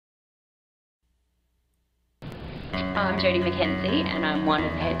I'm Jodie McKenzie and I'm one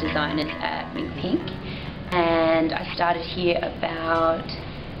of the head designers at MinkPink, and I started here about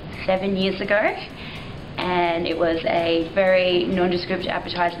 7 years ago, and it was a very nondescript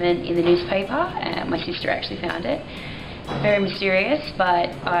advertisement in the newspaper. My sister actually found it. Very mysterious, but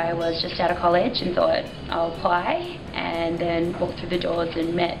I was just out of college and thought I'll apply, and then walked through the doors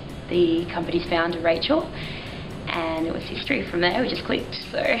and met the company's founder, Rachel, and it was history from there. We just clicked.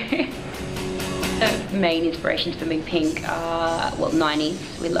 So the main inspirations for MinkPink are, well,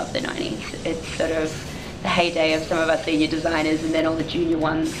 90s. We love the 90s. It's sort of the heyday of some of our senior designers, and then all the junior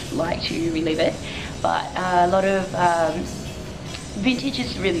ones like to relive it. But a lot of vintage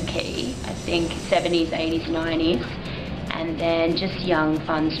is really key. I think 70s, 80s, 90s, and then just young,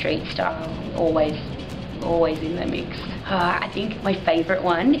 fun street style, always in the mix. I think my favourite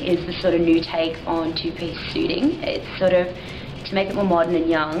one is the sort of new take on two-piece suiting. It's sort of, to make it more modern and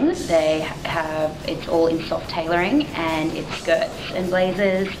young, it's all in soft tailoring, and it's skirts and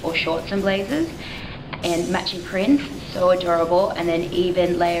blazers or shorts and blazers and matching prints. So adorable. And then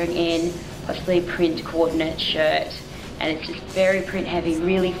even layering in possibly a print coordinate shirt, and it's just very print heavy,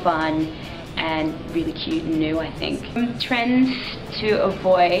 really fun and really cute and new, I think. Trends to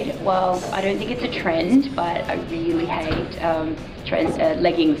avoid, well, I don't think it's a trend, but I really hate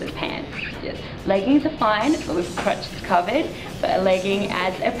leggings as pants. Yes. Leggings are fine as long as the crotch is covered, but a legging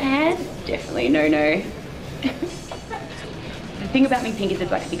as a pant, definitely no. The thing about MinkPink is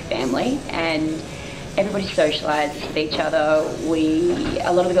it's like a big family, and everybody socialises with each other.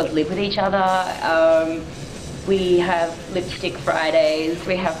 A lot of the girls live with each other. We have lipstick Fridays,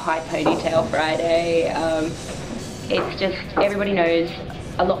 we have high ponytail Friday. It's just, everybody knows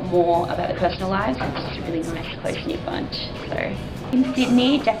a lot more about their personal lives. It's just a really nice, close-knit bunch. So in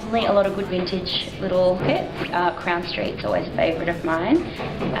Sydney, definitely a lot of good vintage little kits. Crown Street's always a favourite of mine.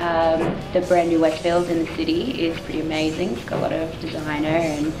 The brand new Westfields in the city is pretty amazing. It's got a lot of designer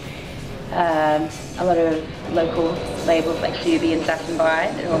and a lot of local labels like Subi and Sass &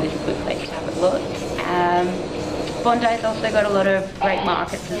 Bide. They're always a good place to have a look. Bondi's also got a lot of great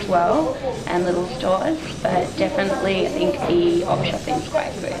markets as well, and little stores, but definitely I think the op shopping is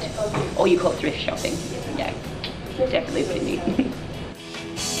quite good. Or you call it thrift shopping. Yeah, definitely Sydney.